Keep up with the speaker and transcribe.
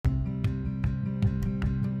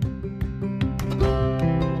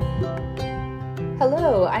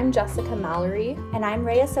Hello, I'm Jessica Mallory. And I'm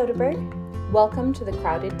Rhea Soderberg. Welcome to The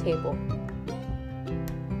Crowded Table.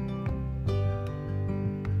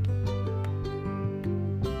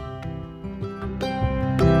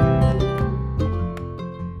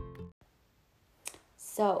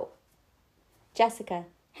 So, Jessica,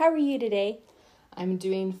 how are you today? I'm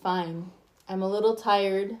doing fine. I'm a little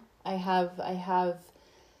tired. I have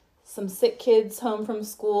some sick kids home from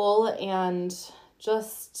school and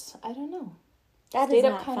just, I don't know. That Stayed is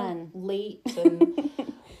up not kind fun. of late,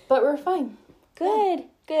 but we're fine. Good.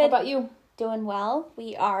 How about you? Doing well.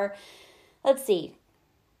 We are, let's see,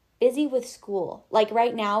 busy with school. Like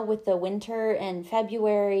right now with the winter and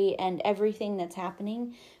February and everything that's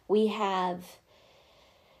happening, we have,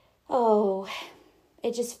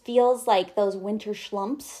 it just feels like those winter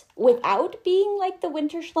schlumps without being like the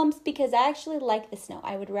winter schlumps, because I actually like the snow.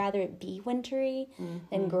 I would rather it be wintry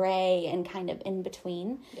than gray and kind of in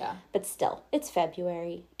between. Yeah. But still, it's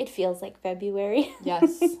February. It feels like February.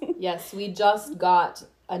 Yes. We just got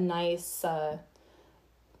a nice, I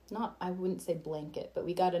wouldn't say blanket, but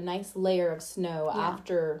we got a nice layer of snow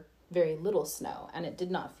after very little snow. And it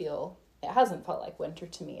hasn't felt like winter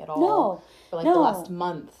to me at all. For the last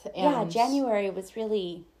month. And January was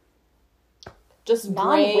really just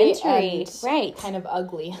non-wintry, gray and right? kind of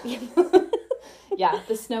ugly. Yeah,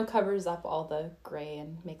 the snow covers up all the gray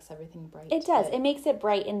and makes everything bright. It does. It makes it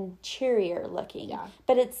bright and cheerier looking. Yeah.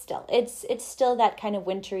 But it's still that kind of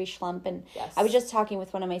wintry schlump. And yes. I was just talking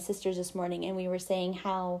with one of my sisters this morning, and we were saying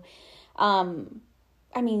how,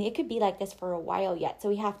 it could be like this for a while yet. So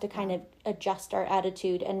we have to kind of adjust our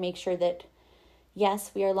attitude and make sure that,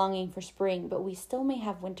 yes, we are longing for spring, but we still may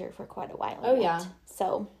have winter for quite a while. Oh, yet. yeah.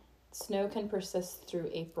 So snow can persist through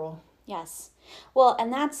April. Yes. Well,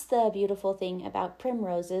 and that's the beautiful thing about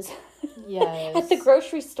primroses. Yes. At the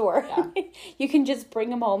grocery store. Yeah. You can just bring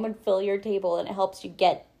them home and fill your table, and it helps you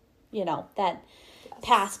get, that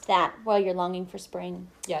past that while you're longing for spring.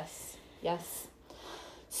 Yes.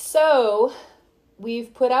 So,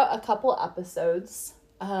 we've put out a couple episodes,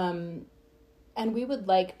 and we would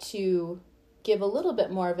like to give a little bit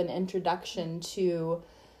more of an introduction to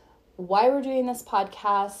why we're doing this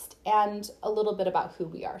podcast and a little bit about who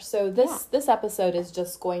we are. So this episode is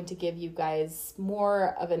just going to give you guys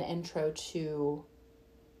more of an intro to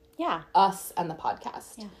us and the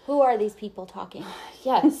podcast. Yeah. Who are these people talking?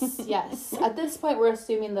 Yes. At this point, we're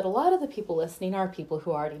assuming that a lot of the people listening are people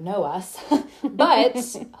who already know us. But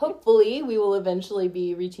hopefully we will eventually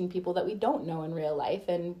be reaching people that we don't know in real life.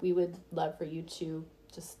 And we would love for you to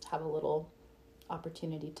just have a little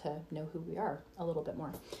opportunity to know who we are a little bit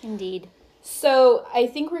more. Indeed. So I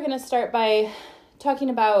think we're going to start by talking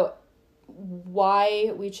about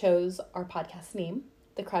why we chose our podcast name,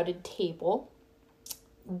 The Crowded Table.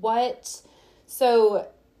 Ray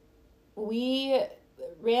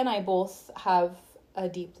and I both have a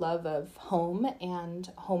deep love of home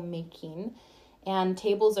and homemaking, and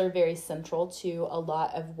tables are very central to a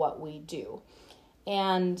lot of what we do.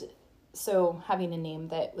 And so having a name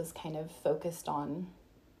that was kind of focused on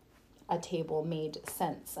a table made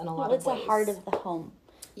sense in a lot of ways. It's the heart of the home.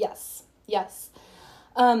 Yes.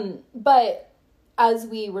 But as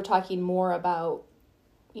we were talking more about,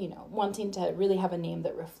 wanting to really have a name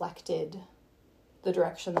that reflected the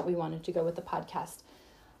direction that we wanted to go with the podcast,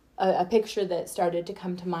 a picture that started to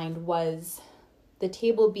come to mind was the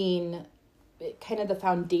table being kind of the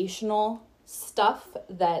foundational stuff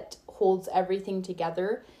that holds everything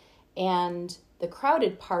together, and the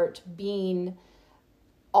crowded part being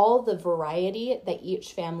all the variety that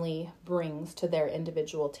each family brings to their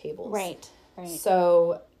individual tables. Right.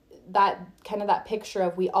 So that picture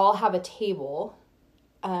of we all have a table,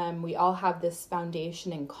 we all have this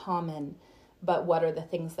foundation in common, but what are the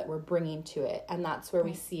things that we're bringing to it? And that's where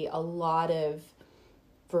we see a lot of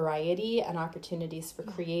variety and opportunities for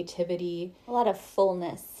creativity. A lot of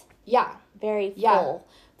fullness. Yeah. Very full.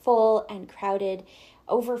 Full and crowded,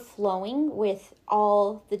 overflowing with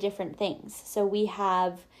all the different things. So we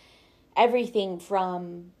have everything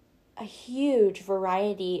from a huge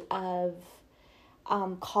variety of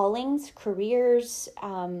callings, careers,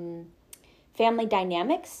 family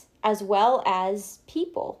dynamics, as well as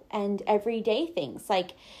people and everyday things.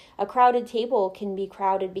 Like a crowded table can be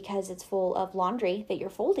crowded because it's full of laundry that you're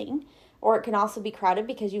folding, or it can also be crowded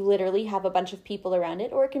because you literally have a bunch of people around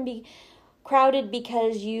it, or it can be crowded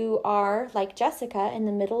because you are, like Jessica, in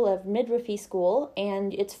the middle of midwifery school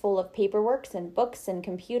and it's full of paperwork and books and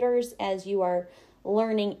computers as you are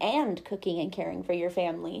learning and cooking and caring for your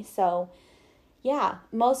family. So,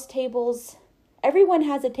 most tables, everyone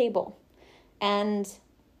has a table, and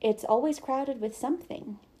it's always crowded with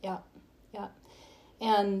something. Yeah.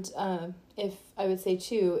 And if I would say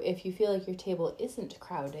too, if you feel like your table isn't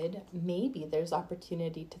crowded, maybe there's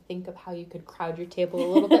opportunity to think of how you could crowd your table a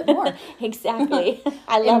little bit more. Exactly.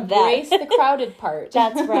 I love Embrace that. the crowded part.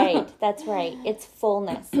 That's right. That's right. It's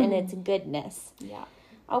fullness and it's goodness. Yeah.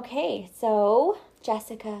 Okay, so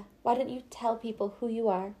Jessica, why don't you tell people who you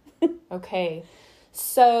are? Okay.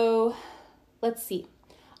 So let's see.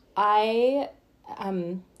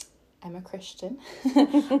 I'm a Christian.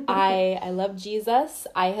 I love Jesus.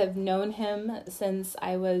 I have known him since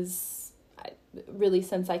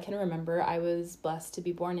since I can remember. I was blessed to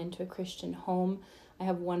be born into a Christian home. I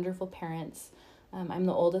have wonderful parents. I'm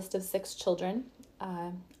the oldest of 6 children.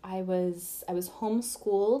 I was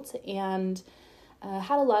homeschooled and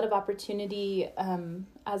had a lot of opportunity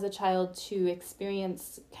as a child to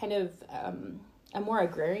experience kind of a more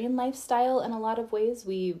agrarian lifestyle in a lot of ways.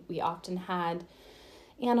 We often had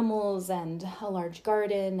animals and a large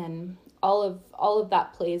garden, and all of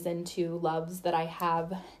that plays into loves that I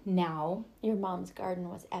have now. Your mom's garden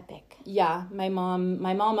was epic. Yeah, my mom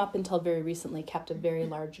up until very recently kept a very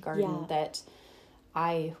large garden that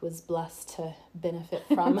I was blessed to benefit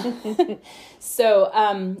from. So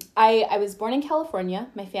I was born in California.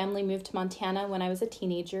 My family moved to Montana when I was a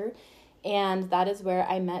teenager, and that is where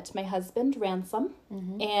I met my husband, Ransom.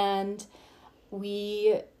 Mm-hmm. And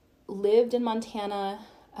we lived in Montana.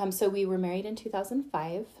 So we were married in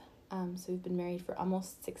 2005. So we've been married for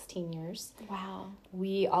almost 16 years. Wow.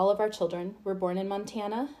 All of our children were born in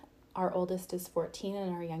Montana. Our oldest is 14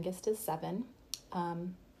 and our youngest is 7.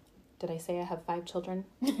 Did I say I have 5 children?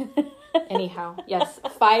 Anyhow, yes,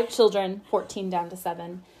 5 children, 14 down to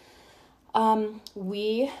 7.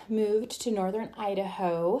 We moved to northern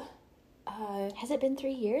Idaho. Has it been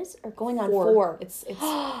 3 years or going on 4? 4? It's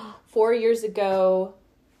 4 years ago.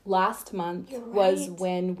 Last month was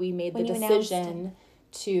when we made the decision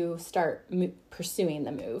to start pursuing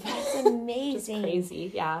the move. That's amazing. Just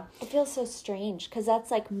crazy, yeah. It feels so strange because that's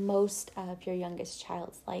like most of your youngest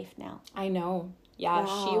child's life now. I know. Yeah,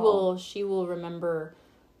 wow. She will remember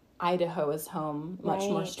Idaho as home much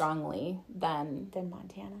more strongly than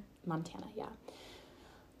Montana. Montana, yeah.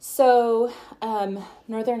 So,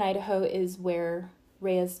 northern Idaho is where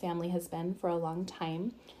Rhea's family has been for a long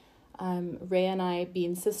time. Rhea and I,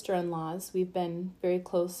 being sister-in-laws, we've been very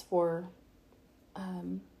close for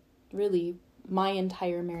really my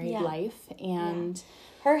entire married life. And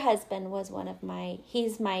her husband was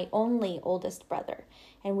he's my only oldest brother,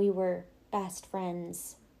 and we were best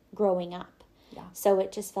friends growing up. Yeah. So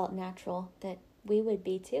it just felt natural that we would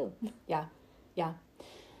be too. Yeah. Yeah.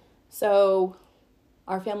 So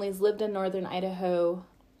our families lived in northern Idaho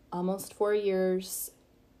almost 4 years.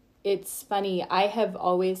 It's funny, I have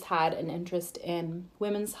always had an interest in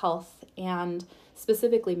women's health and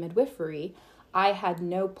specifically midwifery. I had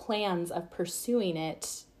no plans of pursuing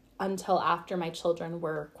it until after my children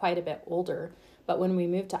were quite a bit older. But when we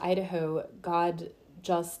moved to Idaho, God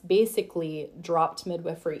just basically dropped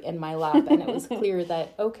midwifery in my lap, and it was clear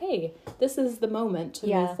that, okay, this is the moment to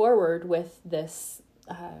move forward with this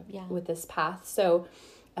with this path. So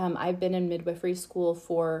I've been in midwifery school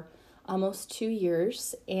for almost 2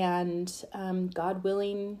 years, and God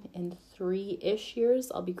willing, in 3-ish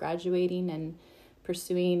years, I'll be graduating and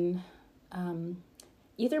pursuing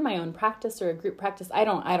either my own practice or a group practice. I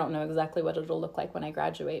don't know exactly what it'll look like when I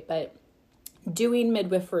graduate, but doing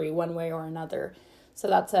midwifery one way or another. So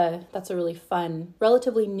that's a really fun,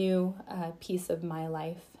 relatively new piece of my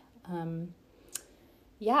life.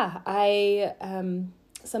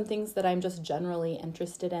 Some things that I'm just generally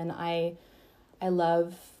interested in. I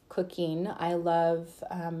love cooking. I love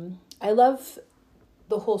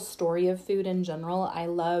the whole story of food in general. I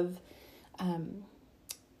love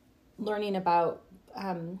learning about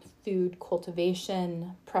food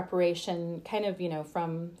cultivation, preparation, kind of,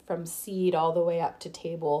 from seed all the way up to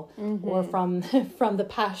table, or from the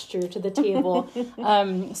pasture to the table.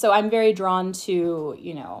 So I'm very drawn to,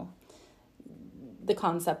 the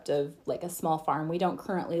concept of like a small farm. We don't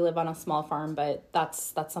currently live on a small farm, but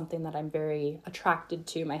that's something that I'm very attracted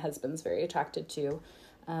to. My husband's very attracted to.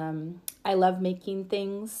 I love making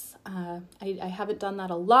things. I haven't done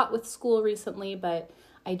that a lot with school recently, but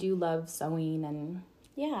I do love sewing and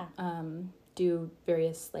do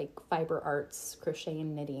various like fiber arts,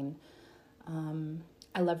 crocheting, knitting.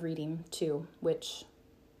 I love reading too, which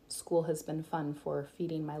school has been fun for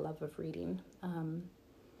feeding my love of reading.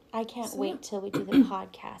 I can't wait till we do the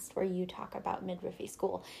podcast where you talk about midwifery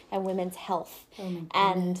school and women's health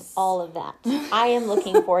and all of that. I am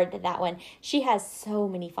looking forward to that one. She has so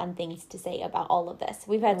many fun things to say about all of this.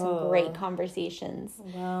 We've had some great conversations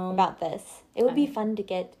about this. It would be fun to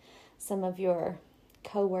get some of your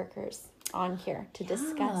coworkers on here to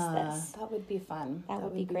discuss this. That would be fun. That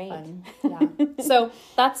would be great. Fun. Yeah. So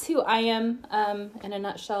that's who I am in a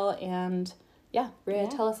nutshell. And yeah, Rhea,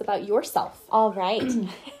 tell us about yourself. All right.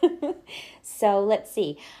 So let's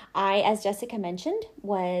see. I, as Jessica mentioned,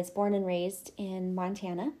 was born and raised in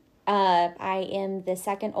Montana. I am the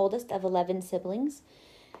second oldest of 11 siblings.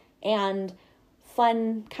 And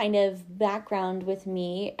fun kind of background with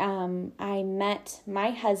me, I met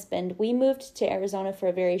my husband. We moved to Arizona for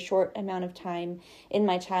a very short amount of time in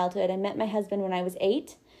my childhood. I met my husband when I was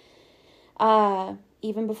 8.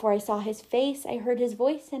 Even before I saw his face, I heard his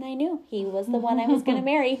voice and I knew he was the one I was going to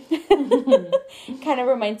marry. Kind of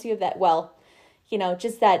reminds me of that, well,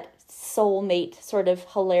 just that soulmate sort of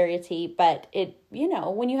hilarity. But it,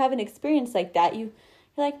 when you have an experience like that, you're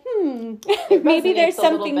like, maybe there's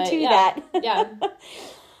something to that. Yeah.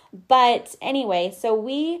 But anyway, so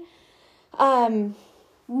we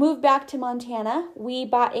moved back to Montana. We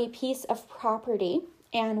bought a piece of property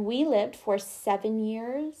and we lived for 7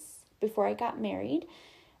 years before I got married,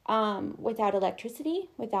 without electricity,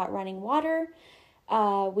 without running water.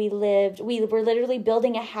 We were literally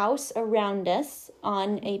building a house around us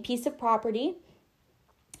on a piece of property.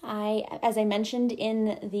 As I mentioned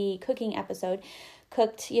in the cooking episode,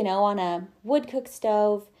 cooked, on a wood cook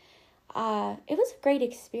stove. It was a great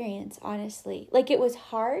experience, honestly. Like, it was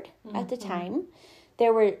hard at the time.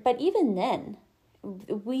 But even then,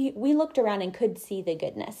 we looked around and could see the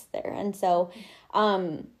goodness there. And so,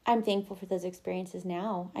 I'm thankful for those experiences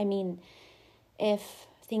now. I mean, if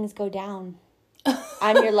things go down,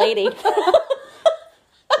 I'm your lady.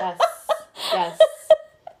 Yes.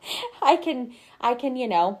 I can, I can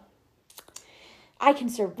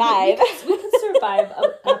survive. We can survive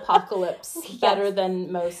an apocalypse better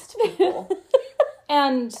than most people.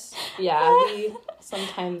 And we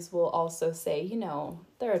sometimes will also say,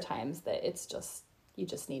 there are times that it's just, you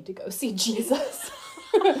just need to go see Jesus.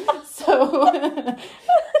 So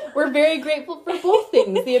we're very grateful for both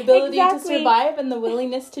things, the ability to survive and the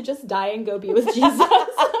willingness to just die and go be with Jesus.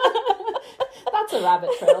 That's a rabbit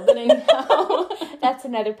trail, but anyhow. That's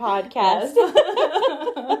another podcast.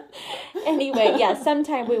 Yes. Anyway,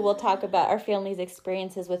 sometime we will talk about our family's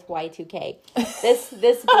experiences with Y2K.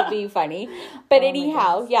 This will be funny. But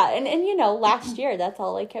anyhow, and last year, that's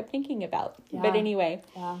all I kept thinking about. Yeah. But anyway.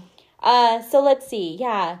 Yeah. So let's see.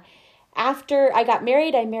 Yeah. After I got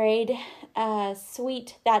married, I married that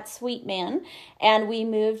sweet man, and we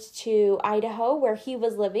moved to Idaho where he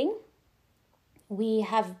was living. We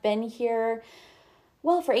have been here,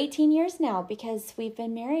 for 18 years now, because we've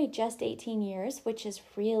been married just 18 years, which is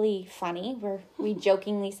really funny. We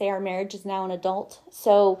jokingly say our marriage is now an adult.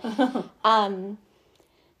 So,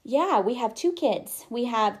 we have 2 kids. We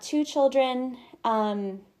have 2 children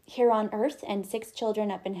here on earth and 6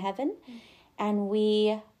 children up in heaven. And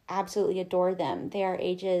we absolutely adore them. They are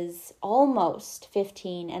ages almost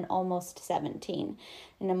 15 and almost 17.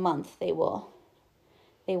 In a month, they will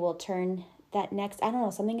turn that next, I don't know,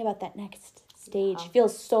 something about that next stage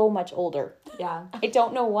feels so much older. Yeah. I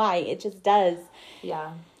don't know why. It just does.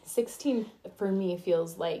 Yeah. 16 for me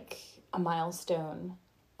feels like a milestone.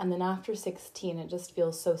 And then after 16, it just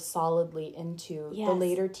feels so solidly into the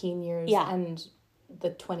later teen years. Yeah. And the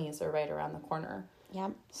 20s are right around the corner. Yeah.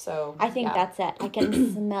 So I think that's it. I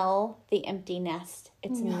can smell the empty nest.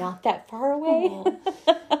 It's not that far away.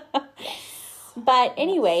 But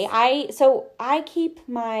anyway, I keep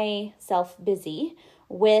myself busy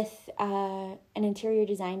with an interior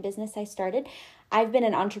design business I started. I've been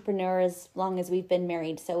an entrepreneur as long as we've been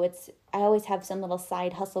married, so I always have some little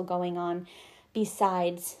side hustle going on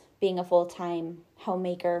besides being a full-time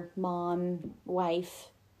homemaker, mom, wife,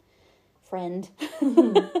 friend.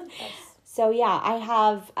 So I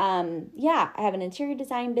have an interior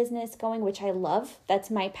design business going, which I love. That's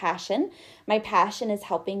my passion. My passion is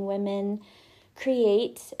helping women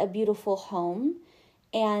create a beautiful home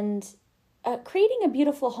and creating a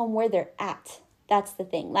beautiful home where they're at. That's the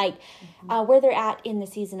thing, where they're at in the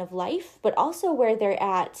season of life, but also where they're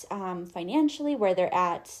at financially, where they're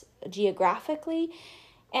at geographically,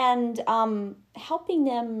 and helping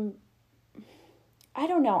them. I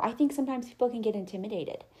don't know. I think sometimes people can get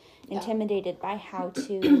intimidated by how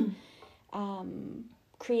to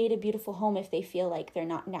create a beautiful home if they feel like they're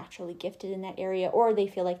not naturally gifted in that area, or they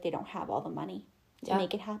feel like they don't have all the money to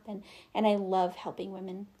make it happen. And I love helping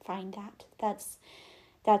women find that. That's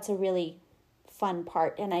a really fun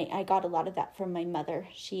part. And I got a lot of that from my mother.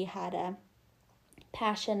 She had a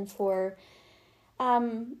passion for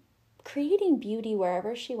creating beauty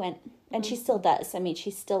wherever she went. And she still does. I mean,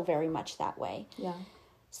 she's still very much that way. Yeah.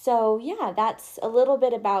 So, that's a little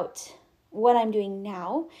bit about what I'm doing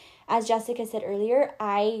now. As Jessica said earlier,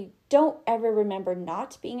 I don't ever remember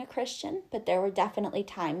not being a Christian, but there were definitely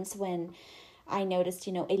times when I noticed,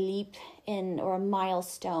 a leap in or a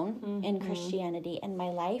milestone in Christianity in my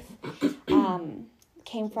life.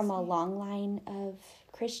 Came from a long line of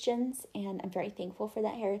Christians, and I'm very thankful for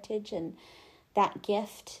that heritage and that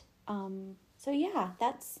gift. So yeah,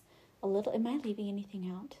 that's a little. Am I leaving anything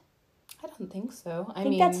out? I don't think so. I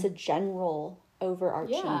think that's the general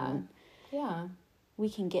overarching. Yeah. We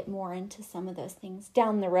can get more into some of those things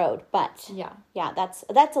down the road, but yeah, that's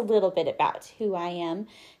a little bit about who I am,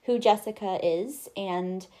 who Jessica is,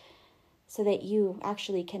 and so that you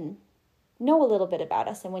actually can know a little bit about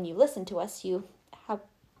us, and when you listen to us, you have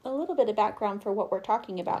a little bit of background for what we're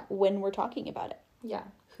talking about when we're talking about it. Yeah.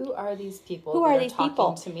 Who are these people? Who are these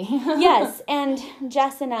people to me? Yes, and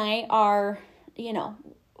Jess and I are,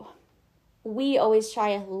 we always shy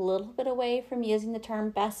a little bit away from using the term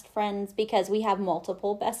best friends because we have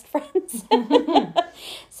multiple best friends.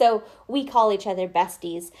 So we call each other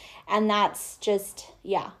besties, and that's just,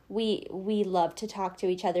 we love to talk to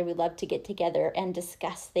each other. We love to get together and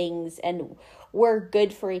discuss things, and we're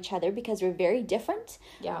good for each other because we're very different,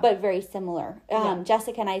 but very similar.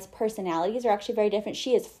 Jessica and I's personalities are actually very different.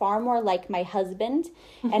 She is far more like my husband,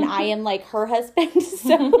 and I am like her husband.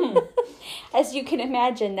 So as you can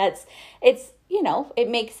imagine, it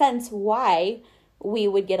makes sense why we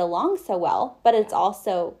would get along so well, but it's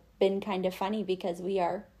also been kind of funny because we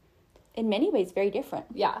are in many ways very different.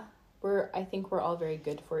 Yeah. I think we're all very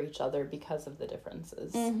good for each other because of the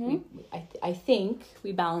differences. I think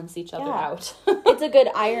we balance each other out. It's a good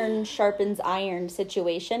iron sharpens iron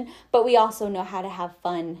situation, but we also know how to have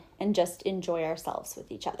fun and just enjoy ourselves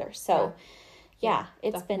with each other. So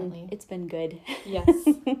it's been good. Yes.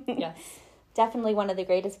 Yes. Definitely one of the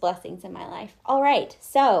greatest blessings in my life. All right.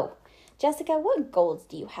 So, Jessica, what goals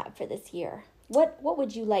do you have for this year? What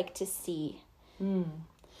would you like to see?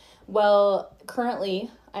 Well, currently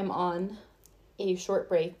I'm on a short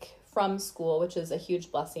break from school, which is a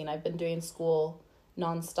huge blessing. I've been doing school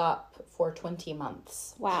nonstop for 20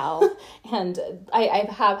 months. Wow. And I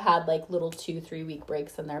have had like little 2-3 week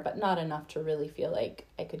breaks in there, but not enough to really feel like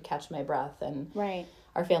I could catch my breath, and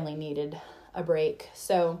our family needed a break.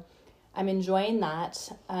 So I'm enjoying that.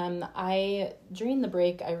 During the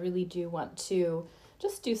break, I really do want to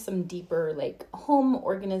just do some deeper like home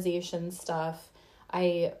organization stuff.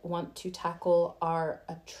 I want to tackle our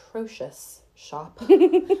atrocious shop.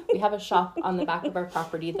 We have a shop on the back of our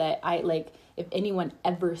property that if anyone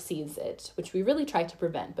ever sees it, which we really try to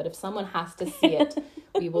prevent, but if someone has to see it,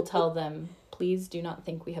 we will tell them, please do not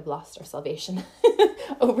think we have lost our salvation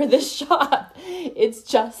over this shop. It's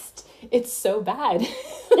so bad.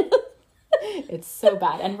 It's so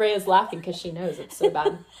bad. And Ray is laughing because she knows it's so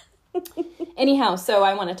bad. Anyhow, so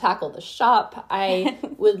I want to tackle the shop. I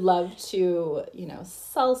would love to,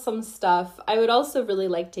 sell some stuff. I would also really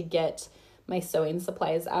like to get my sewing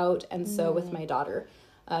supplies out and sew with my daughter.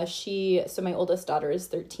 My oldest daughter is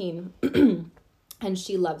 13 and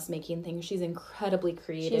she loves making things. She's incredibly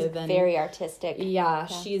creative. She's very artistic. Yeah,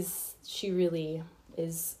 she really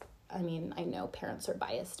is. I mean, I know parents are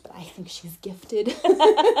biased, but I think she's gifted.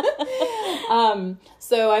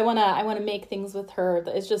 So I want to make things with her.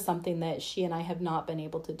 It's just something that she and I have not been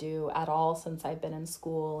able to do at all since I've been in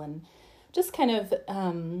school, and just kind of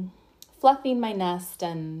fluffing my nest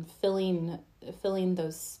and filling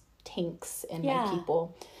those tanks in my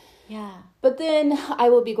people. Yeah. But then I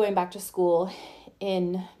will be going back to school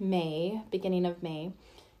in May, beginning of May.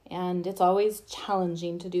 And it's always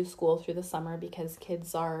challenging to do school through the summer because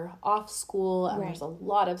kids are off school and there's a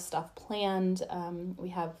lot of stuff planned. We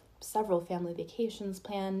have several family vacations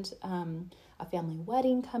planned, a family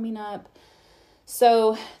wedding coming up.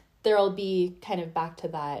 So there'll be kind of back to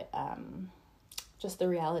that, just the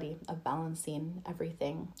reality of balancing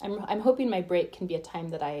everything. I'm hoping my break can be a time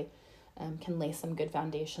that I can lay some good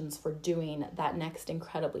foundations for doing that next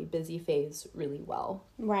incredibly busy phase really well.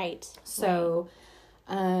 Right. So...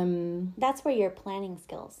 that's where your planning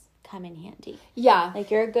skills come in handy. Yeah.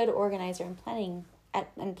 Like you're a good organizer and planning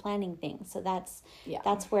things. So that's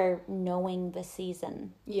where knowing the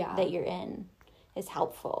season that you're in is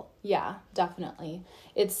helpful. Yeah, definitely.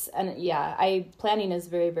 Planning is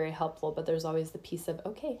very, very helpful, but there's always the piece of,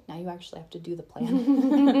 okay, now you actually have to do the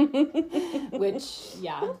plan. Which,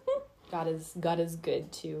 God is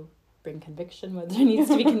good to bring conviction where there needs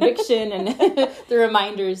to be conviction, and the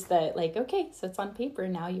reminders that okay, so it's on paper,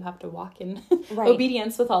 now you have to walk in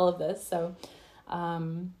obedience with all of this. So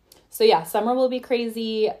summer will be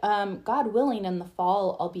crazy. God willing, in the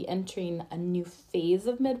fall I'll be entering a new phase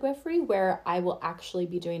of midwifery where I will actually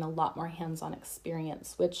be doing a lot more hands-on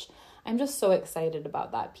experience, which I'm just so excited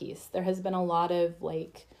about that piece. There has been a lot of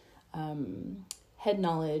like head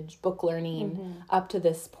knowledge, book learning up to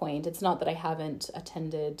this point. It's not that I haven't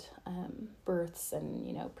attended births and,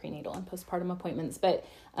 you know, prenatal and postpartum appointments, but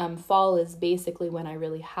fall is basically when I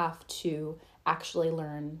really have to actually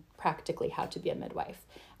learn practically how to be a midwife.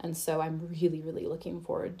 And so I'm really, really looking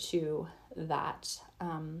forward to that.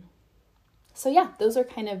 So yeah, those are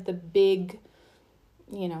kind of the big,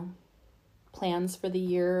 you know, plans for the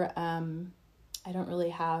year. I don't really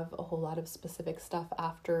have a whole lot of specific stuff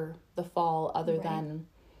after the fall other than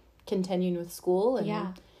continuing with school,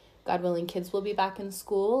 and God willing, kids will be back in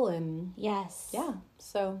school, and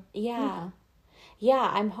so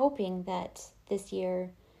I'm hoping that this year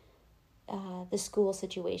the school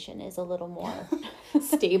situation is a little more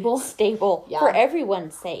stable for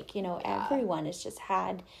everyone's sake. You know, everyone has just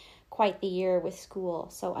had quite the year with school,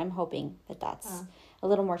 so I'm hoping that that's a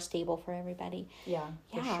little more stable for everybody.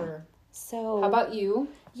 For sure. So how about you?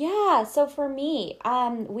 Yeah, so for me,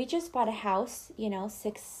 we just bought a house, you know,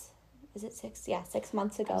 6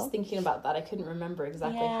 months ago. I was thinking about that. I couldn't remember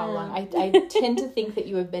exactly how long. I tend to think that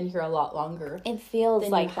you have been here a lot longer. It feels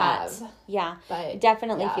like that. Yeah, but it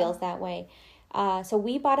definitely feels that way. So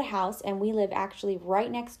we bought a house, and we live actually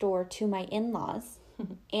right next door to my in-laws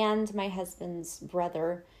and my husband's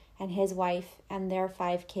brother and his wife and their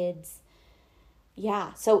 5 kids.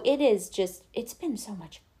 Yeah, so it's been so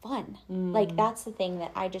much fun. Like, that's the thing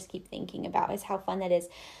that I just keep thinking about, is how fun that is.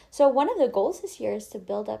 So one of the goals this year is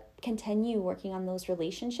to continue working on those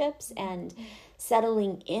relationships and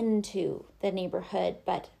settling into the neighborhood,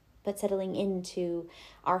 but settling into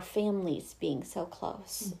our families being so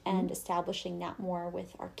close and establishing that more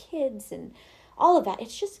with our kids and all of that.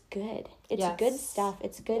 It's just good. It's good stuff.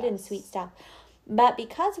 It's good and sweet stuff. But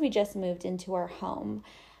because we just moved into our home,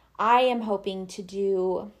 I am hoping to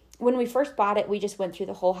do... When we first bought it, we just went through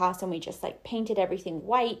the whole house and we just like painted everything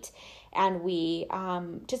white, and we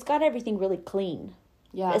just got everything really clean.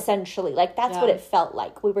 Yeah. Essentially. Like, that's what it felt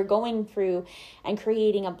like. We were going through and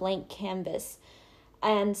creating a blank canvas.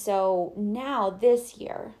 And so now this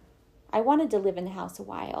year, I wanted to live in the house a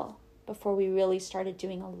while before we really started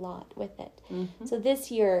doing a lot with it. So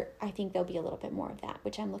this year, I think there'll be a little bit more of that,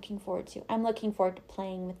 which I'm looking forward to. I'm looking forward to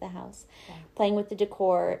playing with the house, playing with the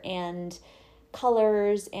decor and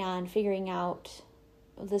colors, and figuring out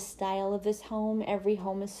the style of this home. Every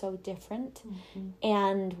home is so different.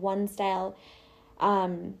 And one style,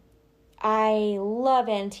 I love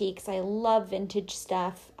antiques, I love vintage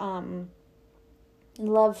stuff,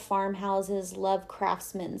 love farmhouses, love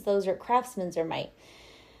craftsmen's. Craftsmen's are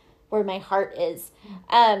where my heart is.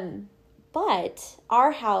 But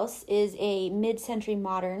our house is a mid-century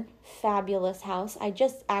modern, fabulous house. I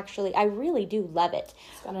really do love it.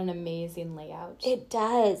 It's got an amazing layout. It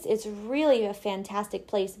does. It's really a fantastic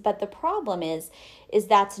place. But the problem is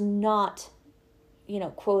that's not, you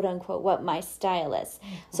know, quote unquote, what my style is.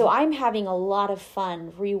 So I'm having a lot of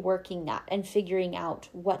fun reworking that and figuring out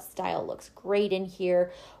what style looks great in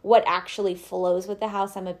here, what actually flows with the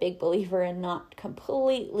house. I'm a big believer in not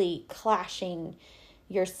completely clashing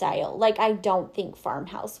your style. Like, I don't think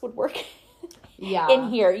farmhouse would work in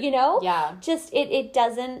here, you know? Yeah. Just, it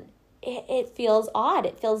doesn't, it feels odd.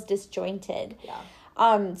 It feels disjointed.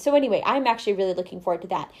 Yeah. So anyway, I'm actually really looking forward to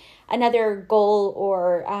that. Another goal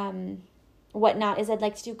or whatnot is I'd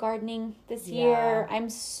like to do gardening this year. I'm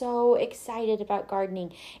so excited about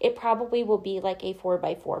gardening. It probably will be like a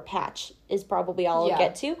 4x4 patch is probably all I'll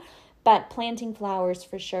get to, but planting flowers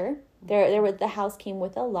for sure. The house came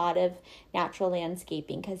with a lot of natural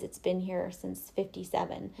landscaping because it's been here since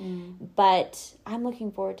 1957. But I'm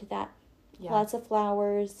looking forward to that. Yeah. Lots of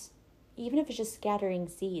flowers, even if it's just scattering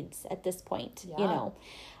seeds at this point, you know.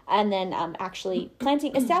 And then actually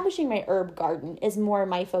establishing my herb garden is more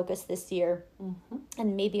my focus this year.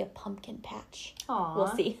 And maybe a pumpkin patch. Aww.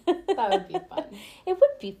 We'll see. That would be fun. It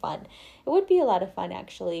would be fun. It would be a lot of fun,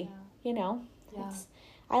 actually. Yeah. You know. Yeah.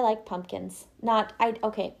 I like pumpkins.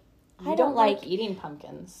 I don't like eating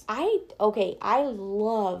pumpkins. I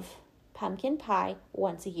love pumpkin pie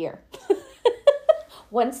once a year.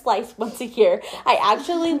 One slice once a year. I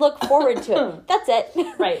actually look forward to it. That's it.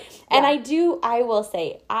 Right. And I will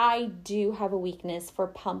say, I do have a weakness for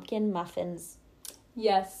pumpkin muffins.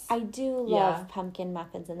 Yes. I do love pumpkin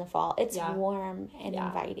muffins in the fall. It's warm and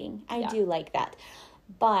inviting. I do like that.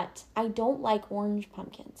 But I don't like orange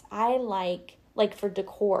pumpkins. I like for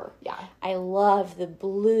decor. Yeah. I love the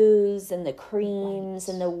blues and the creams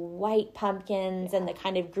and the white pumpkins and the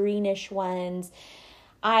kind of greenish ones.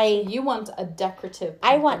 You want a decorative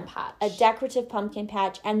pumpkin patch. A decorative pumpkin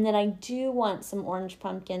patch, and then I do want some orange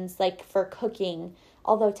pumpkins, like for cooking.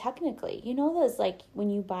 Although technically, you know those, like, when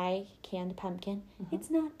you buy canned pumpkin, it's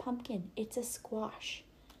not pumpkin, it's a squash.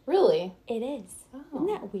 Really? It is. Oh. Isn't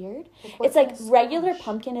that weird? Like, It's like what's a regular squash?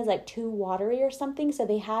 pumpkin is like too watery or something, so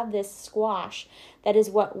they have this squash that is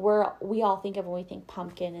what we all think of when we think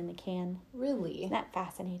pumpkin in the can. Really? Isn't that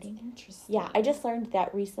fascinating? Interesting. Yeah, I just learned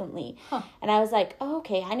that recently. Huh. And I was like, oh,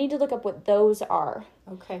 okay, I need to look up what those are.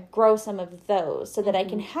 Okay. Grow some of those so that I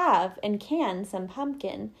can have and can some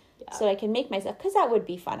pumpkin so I can make myself, because that would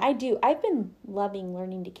be fun. I've been loving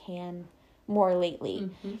learning to can more lately.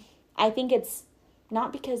 Mm-hmm. I think it's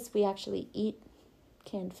not because we actually eat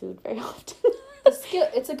canned food very often.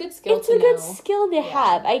 It's a good skill It's to a good know. skill to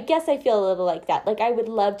have. I guess I feel a little like that. Like, I would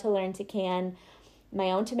love to learn to can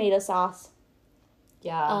my own tomato sauce.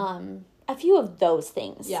 Yeah. A few of those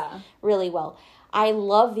things. Yeah. Really well. I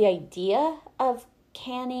love the idea of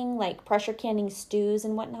canning, like pressure canning stews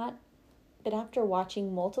and whatnot. But after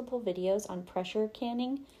watching multiple videos on pressure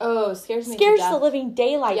canning, Oh, scares me to scares death. the living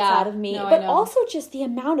daylights Yeah, out of me. no, I But know. also just the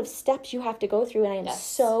amount of steps you have to go through. And I am Yes.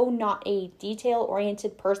 so not a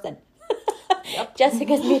detail-oriented person. Yep.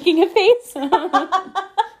 Jessica's making a face.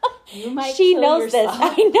 You might She kill knows yourself. this.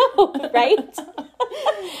 I know, right?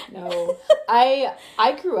 No.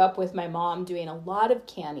 I grew up with my mom doing a lot of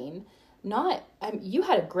canning. You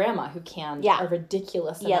had a grandma who canned a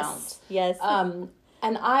ridiculous amount. Yes.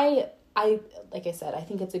 And I like I said, I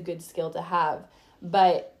think it's a good skill to have,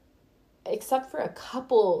 but except for a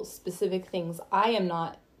couple specific things, I am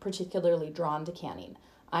not particularly drawn to canning.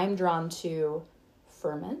 I'm drawn to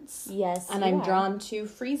ferments. Yes. And you I'm are. drawn to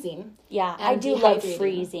freezing. Yeah, and I do love dehydrating.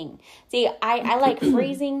 freezing. See, I like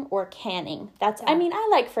freezing or canning. I mean, I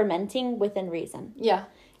like fermenting within reason. Yeah.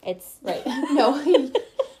 It's Right. No.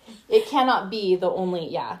 It cannot be the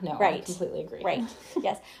only, I Right. completely agree. right.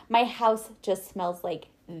 Yes. My house just smells like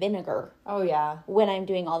vinegar Oh, yeah. when I'm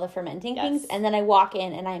doing all the fermenting Yes. things. And then I walk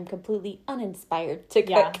in and I'm completely uninspired to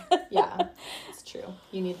Yeah. cook. Yeah. It's true.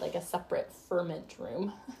 You need like a separate ferment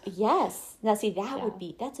room. Yes. Now, see,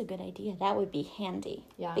 that's a good idea. That would be handy.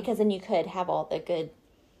 Yeah. Because then you could have all the good,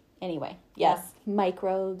 anyway, yes,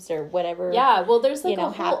 microbes or whatever. Yeah. Well, there's like you know,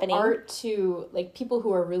 a whole happening. art to like people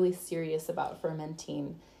who are really serious about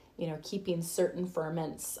fermenting, keeping certain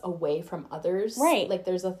ferments away from others. Right. Like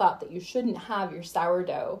there's a thought that you shouldn't have your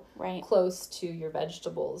sourdough Right. close to your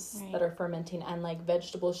vegetables Right. that are fermenting, and like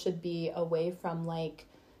vegetables should be away from like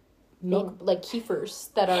milk, like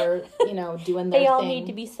kefirs that are, doing their They all thing. need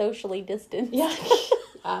to be socially distant. Yeah.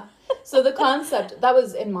 Yeah. So the concept, that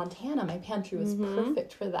was in Montana, my pantry was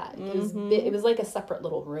perfect for that. It was like a separate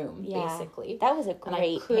little room, Yeah. basically. That was a And I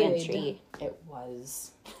great could- pantry. It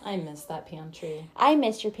was. I miss that pantry. I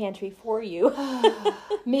missed your pantry for you.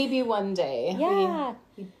 Maybe one day. Yeah.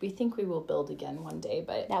 We think we will build again one day,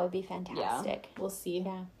 but That would be yeah, fantastic. we'll see.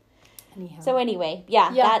 Yeah. Anyhow. So anyway,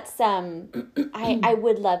 Yeah. that's I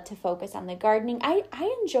would love to focus on the gardening. I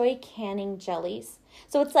enjoy canning jellies.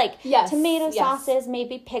 So it's like Yes, tomato yes. sauces,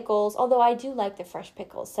 maybe pickles, although I do like the fresh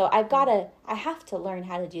pickles. So I have to learn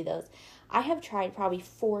how to do those. I have tried probably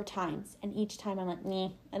 4 times, and each time I'm like, nah,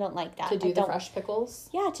 I don't like that. to do I the don't, fresh pickles?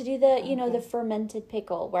 Yeah, to do the, the fermented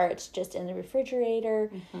pickle where it's just in the refrigerator.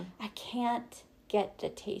 I can't get the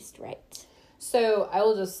taste right. So I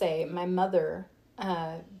will just say, my mother,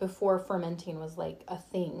 before fermenting was like a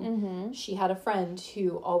thing, she had a friend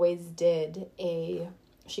who always did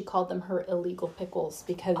she called them her illegal pickles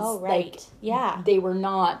because Yeah. they were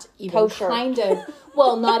not even Kosher.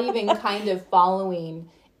 not even kind of following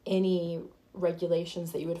any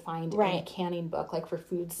regulations that you would find in a Right. canning book, like for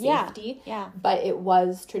food Yeah, safety. yeah. But it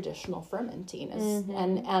was traditional fermenting,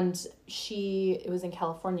 and it was in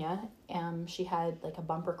California, and she had like a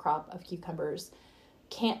bumper crop of cucumbers.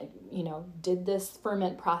 Did this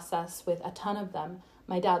ferment process with a ton of them.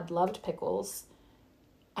 My dad loved pickles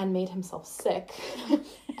and made himself sick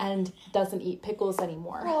and doesn't eat pickles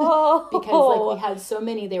anymore. Oh. Because we had so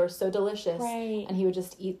many, they were so delicious. Right. And he would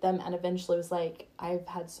just eat them, and eventually was like, I've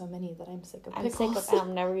had so many that I'm sick of I'm pickles. sick of I'll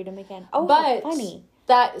never eat them again. Oh, But how funny.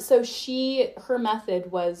 her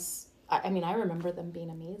method was, I remember them being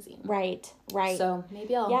amazing. Right. So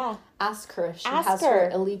maybe I'll ask her if she Ask has her. her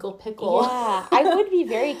illegal pickle. Yeah, I would be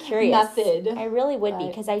very curious. Method. I really would be,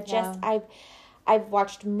 But, because I've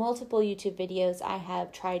watched multiple YouTube videos. I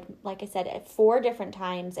have tried, like I said, at 4 different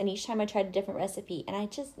times, and each time I tried a different recipe, and I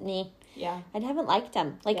just, Yeah. I haven't liked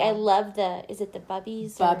them. Like, Yeah. I love is it the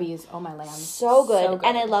Bubbies? Bubbies, oh my land. So good.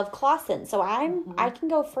 And I love Clausen. So I can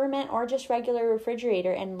go ferment or just regular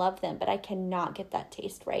refrigerator and love them, but I cannot get that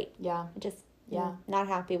taste right. Yeah. I just, Yeah. not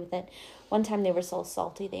happy with it. One time they were so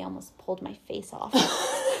salty, they almost pulled my face off.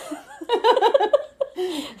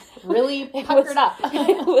 really puckered up.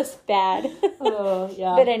 It was bad. Oh,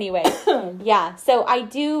 yeah. But anyway, yeah. So I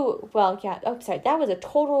do, well, yeah. Oh, sorry. That was a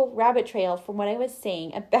total rabbit trail from what I was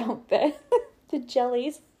saying about the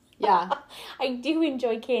jellies. Yeah. I do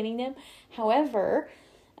enjoy canning them. However,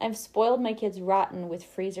 I've spoiled my kids rotten with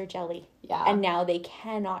freezer jelly. Yeah. And now they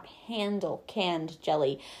cannot handle canned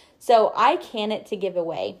jelly. So I can it to give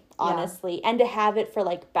away, honestly. And to have it for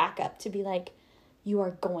like backup, to be like, you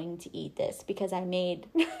are going to eat this because I made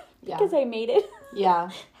I made it.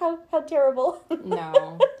 Yeah. How terrible.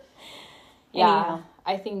 No. Yeah. Anyhow.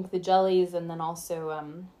 I think the jellies and then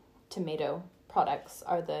also tomato products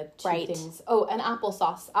are the two things. Oh, and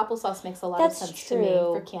applesauce. Applesauce makes a lot of sense to me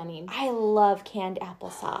for canning. I love canned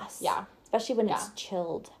applesauce. Yeah. Especially when it's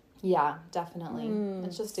chilled. Yeah, definitely.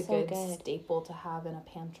 It's just a good staple to have in a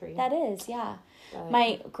pantry. That is, yeah. But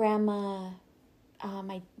my grandma,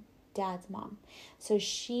 my dad's mom, so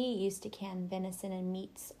she used to can venison and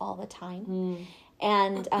meats all the time.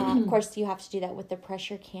 And of course you have to do that with the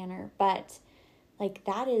pressure canner, but like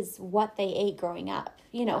that is what they ate growing up,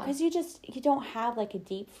 you know, because you don't have like a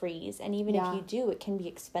deep freeze, and even if you do, it can be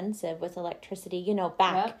expensive with electricity, you know,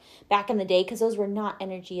 back in the day, because those were not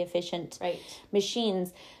energy efficient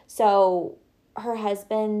machines. So her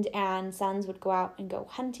husband and sons would go out and go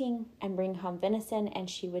hunting and bring home venison, and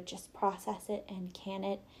she would just process it and can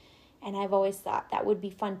it. And I've always thought that would be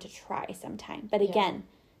fun to try sometime. But again,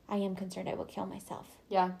 I am concerned I will kill myself.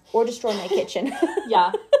 Yeah. Or destroy my kitchen.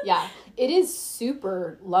 Yeah. It is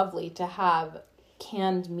super lovely to have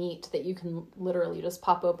canned meat that you can literally just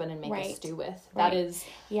pop open and make a stew with. That is...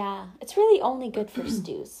 Yeah. It's really only good for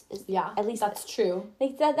stews. At least that's true.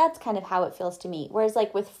 Like that's kind of how it feels to me. Whereas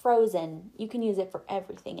like with frozen, you can use it for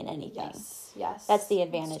everything and anything. Yes. That's the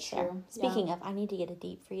advantage there. Speaking of, I need to get a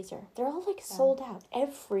deep freezer. They're all like sold out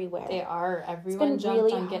everywhere. They are. Everyone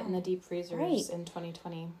jumped on getting the deep freezers in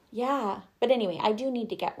 2020. Yeah. But anyway, I do need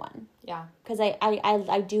to get one. Yeah. Because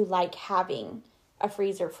I do like having a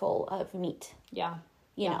freezer full of meat. Yeah.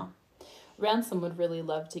 You know. Ransom would really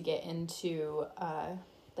love to get into,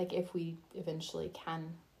 like if we eventually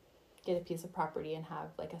can get a piece of property and have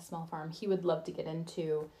like a small farm, he would love to get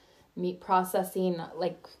into meat processing,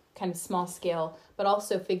 like kind of small scale, but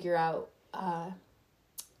also figure out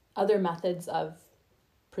other methods of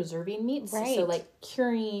preserving meats. Right. So like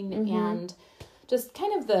curing and just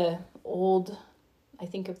kind of the old, I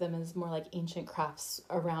think of them as more like ancient crafts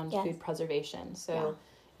around food preservation. So,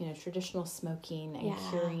 you know, traditional smoking and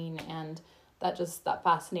curing, and that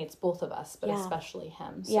fascinates both of us, but especially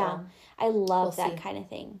him. So I love that kind of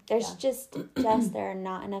thing. There's just there are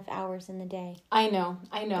not enough hours in the day. I know.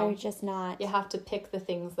 They're just not. You have to pick the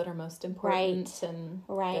things that are most important and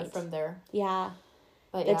go from there. Yeah.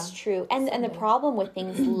 But that's true. And the problem with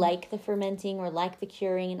things like the fermenting or like the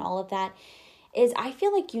curing and all of that is I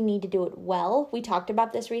feel like you need to do it well. We talked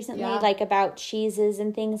about this recently, like about cheeses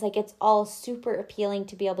and things. Like it's all super appealing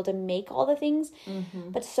to be able to make all the things,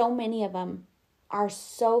 but so many of them are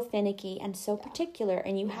so finicky and so particular,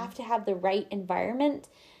 and you have to have the right environment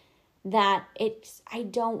that I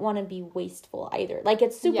don't want to be wasteful either. Like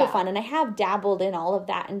it's super fun, and I have dabbled in all of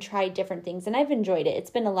that and tried different things, and I've enjoyed it. It's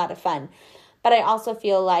been a lot of fun. But I also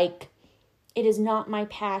feel like it is not my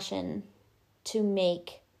passion to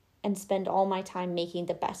make and spend all my time making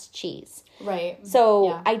the best cheese. Right.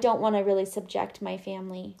 So I don't want to really subject my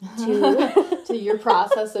family to to your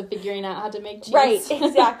process of figuring out how to make cheese. Right,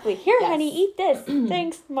 exactly. Here, honey, eat this.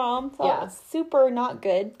 Thanks, Mom. So it's super not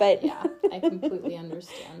good, but I completely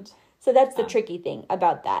understand. So that's the tricky thing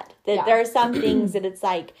about that. That there are some things that it's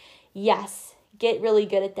like, yes, get really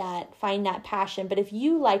good at that, find that passion. But if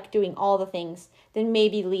you like doing all the things, then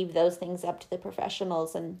maybe leave those things up to the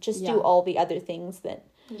professionals and just do all the other things that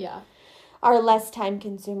are less time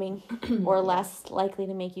consuming or less likely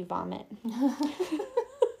to make you vomit.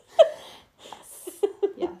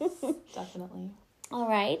 Yes, definitely. All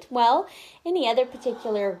right. Well, any other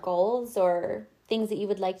particular goals or things that you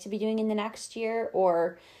would like to be doing in the next year,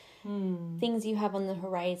 or things you have on the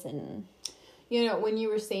horizon? You know, when you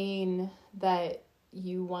were saying that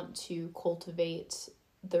you want to cultivate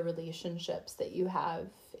the relationships that you have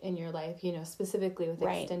in your life, you know, specifically with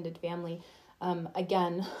extended family,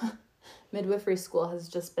 again, midwifery school has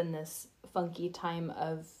just been this funky time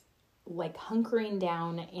of like hunkering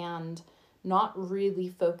down and not really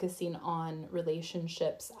focusing on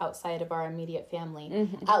relationships outside of our immediate family,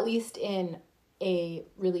 at least in a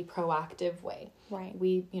really proactive way. Right.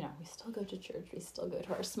 We still go to church. We still go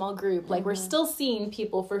to our small group. Like we're still seeing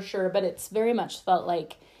people for sure, but it's very much felt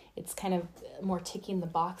like it's kind of more ticking the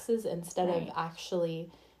boxes instead of actually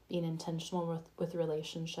being intentional with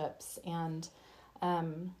relationships. And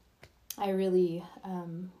I really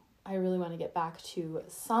want to get back to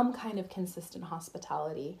some kind of consistent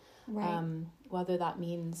hospitality. Right. Whether that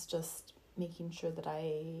means just making sure that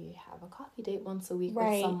I have a coffee date once a week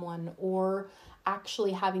Right. with someone, or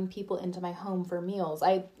actually having people into my home for meals.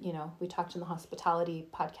 We talked in the hospitality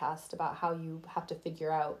podcast about how you have to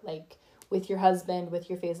figure out, like, with your husband, with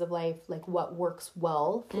your phase of life, like what works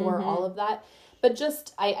well for all of that. But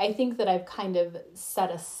just, I think that I've kind of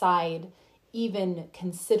set aside even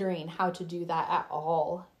considering how to do that at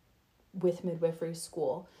all with midwifery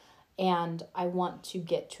school. And I want to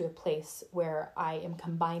get to a place where I am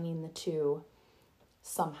combining the two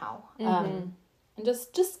somehow. And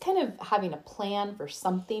just kind of having a plan for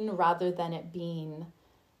something rather than it being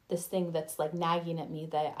this thing that's like nagging at me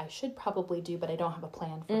that I should probably do, but I don't have a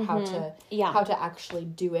plan for how to actually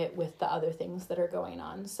do it with the other things that are going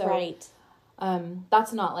on. So Right.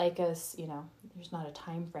 That's not like there's not a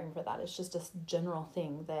time frame for that. It's just a general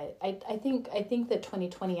thing that I think that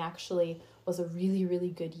 2020 actually was a really, really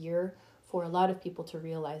good year for a lot of people to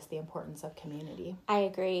realize the importance of community. I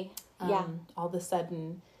agree. Yeah. All of a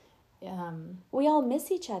sudden, we all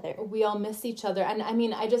miss each other. And I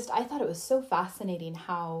mean, I thought it was so fascinating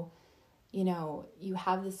how, you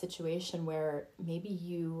have this situation where maybe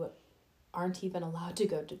you aren't even allowed to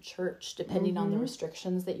go to church depending on the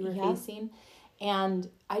restrictions that you were facing. And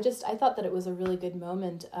I thought that it was a really good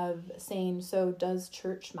moment of saying, so does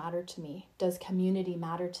church matter to me? Does community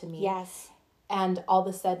matter to me? Yes. And all of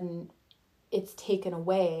a sudden it's taken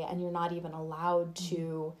away and you're not even allowed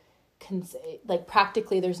to,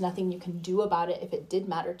 practically there's nothing you can do about it if it did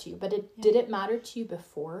matter to you. But did it matter to you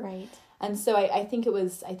before? Right. And so I think it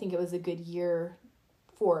was a good year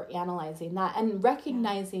for analyzing that and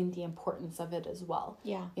recognizing the importance of it as well.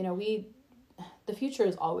 Yeah. The future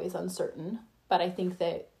is always uncertain, but I think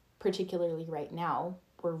that particularly right now,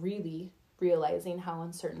 we're really realizing how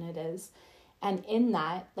uncertain it is. And in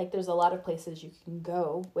that, like, there's a lot of places you can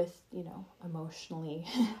go with, emotionally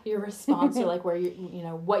your response or like where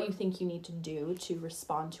what you think you need to do to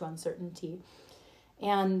respond to uncertainty.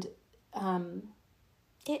 And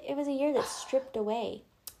it was a year that stripped away.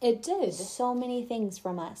 It did. So many things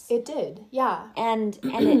from us. It did, yeah. And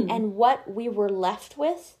what we were left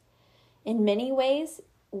with, in many ways,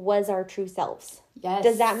 was our true selves. Yes.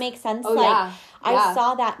 Does that make sense? Oh, yeah. I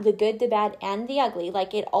saw that, the good, the bad, and the ugly.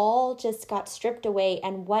 Like, it all just got stripped away,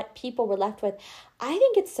 and what people were left with, I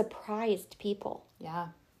think it surprised people. Yeah.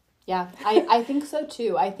 Yeah, I think so,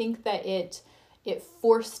 too. I think that it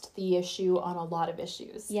forced the issue on a lot of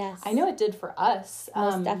issues. Yes. I know it did for us.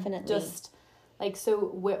 Most definitely. Just... like, so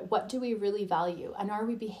what do we really value? And are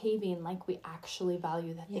we behaving like we actually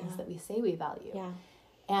value the things that we say we value? Yeah.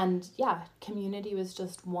 And community was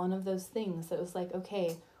just one of those things that was like,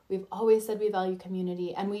 okay, we've always said we value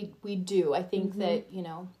community, and we do. I think that,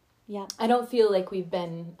 I don't feel like we've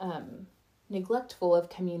been neglectful of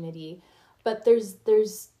community, but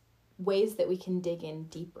there's ways that we can dig in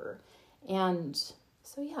deeper. And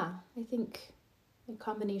so, I think a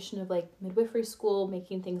combination of like midwifery school,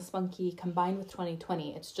 making things spunky, combined with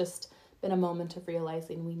 2020, it's just been a moment of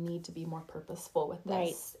realizing we need to be more purposeful with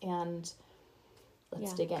this. Right. And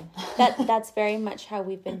let's dig in. That's very much how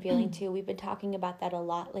we've been feeling too. We've been talking about that a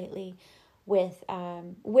lot lately with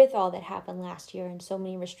all that happened last year and so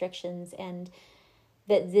many restrictions, and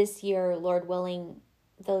that this year, Lord willing,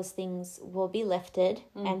 those things will be lifted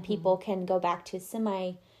and people can go back to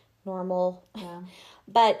semi-normal. Yeah.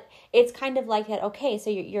 But it's kind of like that. Okay, so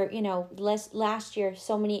you're last year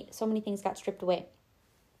so many things got stripped away.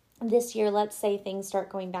 This year, let's say things start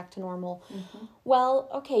going back to normal. Well,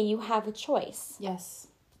 okay, you have a choice. Yes.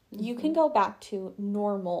 You can go back to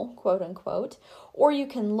normal, quote unquote, or you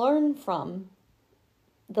can learn from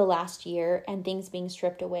the last year and things being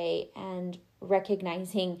stripped away and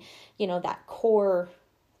recognizing, that core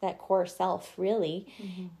self really.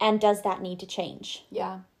 And does that need to change?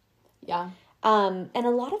 Yeah. Yeah. And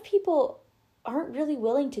a lot of people aren't really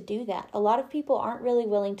willing to do that. A lot of people aren't really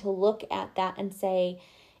willing to look at that and say,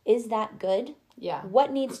 is that good? Yeah.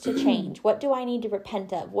 What needs to change? What do I need to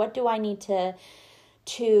repent of? What do I need to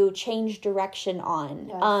change direction on?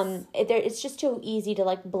 Yes. It's just too easy to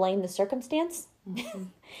like blame the circumstance.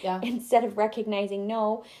 Yeah. Instead of recognizing,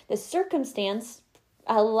 no, the circumstance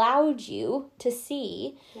allowed you to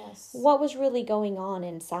see what was really going on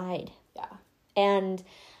inside. Yeah. And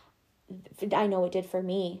I know it did for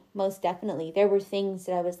me, most definitely. There were things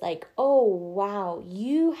that I was like, oh, wow,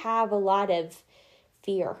 you have a lot of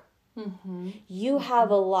fear. You have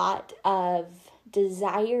a lot of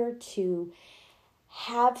desire to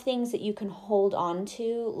have things that you can hold on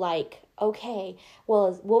to, like, okay,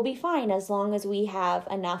 well, we'll be fine as long as we have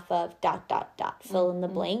enough of ... fill in the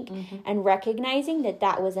blank, and recognizing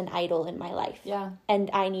that was an idol in my life. Yeah. And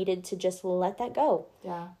I needed to just let that go.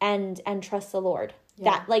 Yeah. And trust the Lord.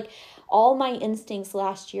 Yeah. That, like, all my instincts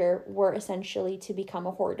last year were essentially to become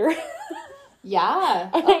a hoarder. Yeah.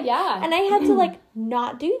 And I had to, like,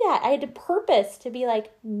 not do that. I had to purpose to be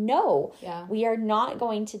like, no, we are not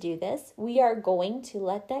going to do this. We are going to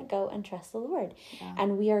let that go and trust the Lord. Yeah.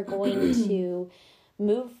 And we are going to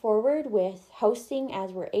move forward with hosting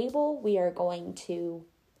as we're able. We are going to,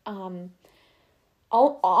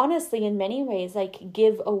 honestly, in many ways, like,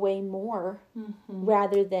 give away more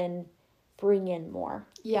rather than bring in more.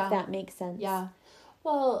 Yeah. If that makes sense. Yeah.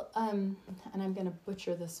 Well, and I'm going to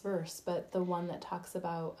butcher this verse, but the one that talks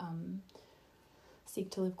about seek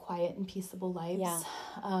to live quiet and peaceable lives,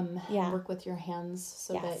 and work with your hands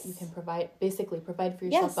so that you can provide for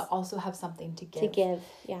yourself, but also have something to give.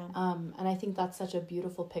 And I think that's such a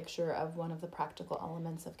beautiful picture of one of the practical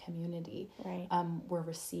elements of community. Right. We're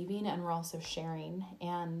receiving and we're also sharing.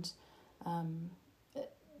 And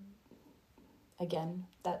again,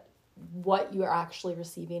 that what you are actually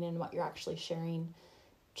receiving and what you're actually sharing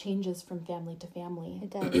changes from family to family. It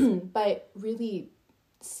does. But really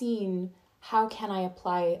seeing how can I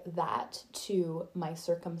apply that to my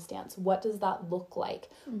circumstance? What does that look like?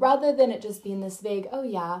 Rather than it just being this vague, oh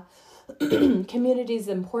yeah, community is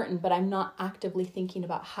important, but I'm not actively thinking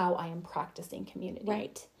about how I am practicing community.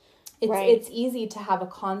 Right. It's easy to have a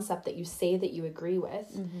concept that you say that you agree with,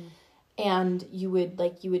 and you would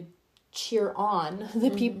cheer on the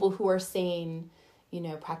people who are saying,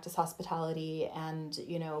 practice hospitality and,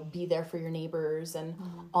 be there for your neighbors and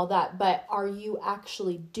all that. But are you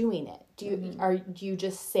actually doing it? Do you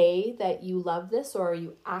just say that you love this, or are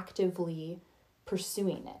you actively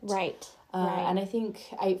pursuing it? Right. And I think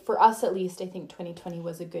for us, at least, I think 2020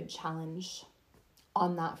 was a good challenge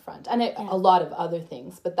on that front, and a lot of other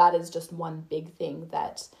things, but that is just one big thing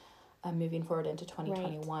that moving forward into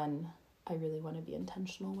 2021, I really want to be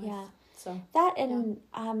intentional with. Yeah. So that, and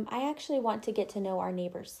I actually want to get to know our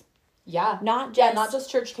neighbors. Yeah. Not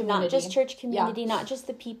just church community, not just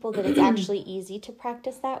the people that it's actually easy to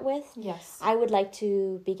practice that with. Yes. I would like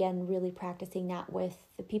to begin really practicing that with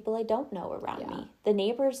the people I don't know around me. The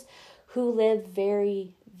neighbors who live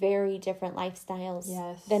very, very different lifestyles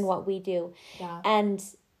than what we do. Yeah. And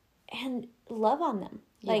love on them.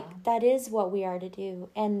 Like, that is what we are to do.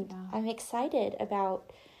 And I'm excited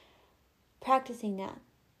about practicing that.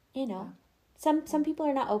 Some people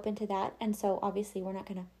are not open to that, and so obviously we're not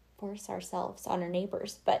going to force ourselves on our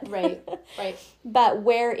neighbors, but right. But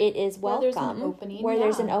where it is welcome, where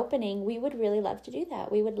there's an opening, we would really love to do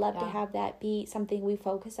that. We would love to have that be something we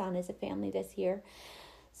focus on as a family this year.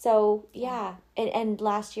 So and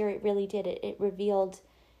last year it really did. It revealed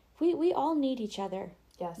we all need each other.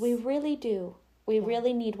 Yes, we really do. We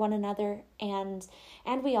really need one another, and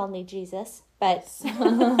we all need Jesus. But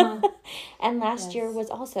and last year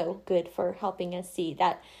was also good for helping us see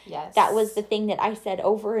that. Yes. That was the thing that I said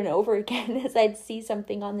over and over again as I'd see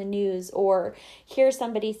something on the news or hear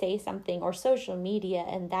somebody say something or social media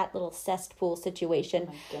and that little cesspool situation.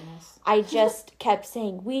 Oh my goodness. I just kept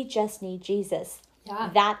saying, we just need Jesus.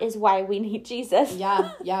 Yeah. That is why we need Jesus.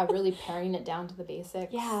 Yeah. Really paring it down to the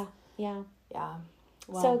basics. Yeah.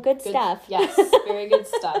 Well, so good stuff. Yes, very good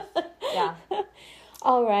stuff. Yeah.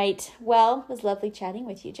 All right. Well, it was lovely chatting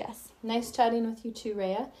with you, Jess. Nice chatting with you too,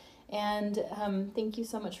 Rhea. And thank you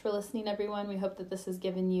so much for listening, everyone. We hope that this has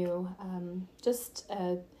given you just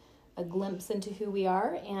a glimpse into who we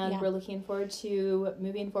are. And we're looking forward to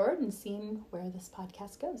moving forward and seeing where this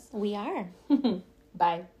podcast goes. We are.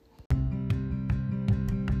 Bye.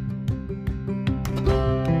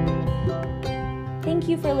 Thank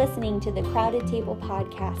you for listening to the Crowded Table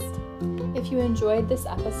Podcast. If you enjoyed this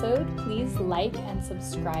episode, please like and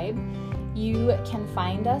subscribe. You can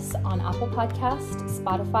find us on Apple Podcasts,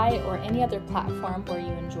 Spotify, or any other platform where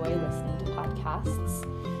you enjoy listening to podcasts.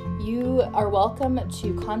 You are welcome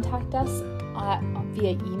to contact us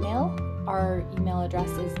via email. Our email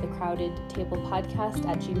address is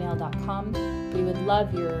thecrowdedtablepodcast@gmail.com. We would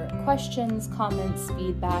love your questions, comments,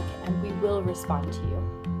 feedback, and we will respond to you.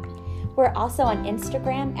 We're also on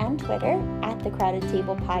Instagram and Twitter at The Crowded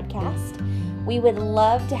Table Podcast. We would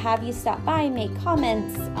love to have you stop by, make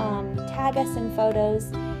comments, tag us in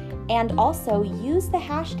photos, and also use the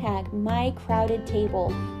hashtag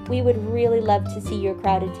 #MyCrowdedTable. We would really love to see your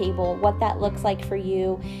crowded table, what that looks like for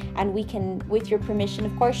you, and we can, with your permission,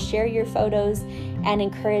 of course, share your photos and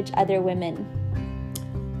encourage other women.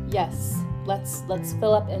 Yes. Let's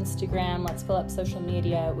fill up Instagram, let's fill up social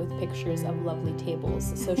media with pictures of lovely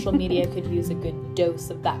tables. Social media could use a good dose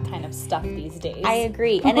of that kind of stuff these days. I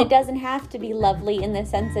agree. And it doesn't have to be lovely in the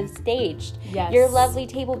sense of staged. Yes. Your lovely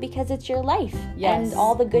table because it's your life. Yes. And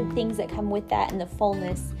all the good things that come with that and the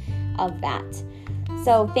fullness of that.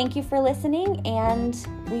 So thank you for listening, and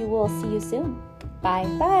we will see you soon. Bye.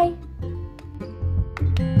 Bye.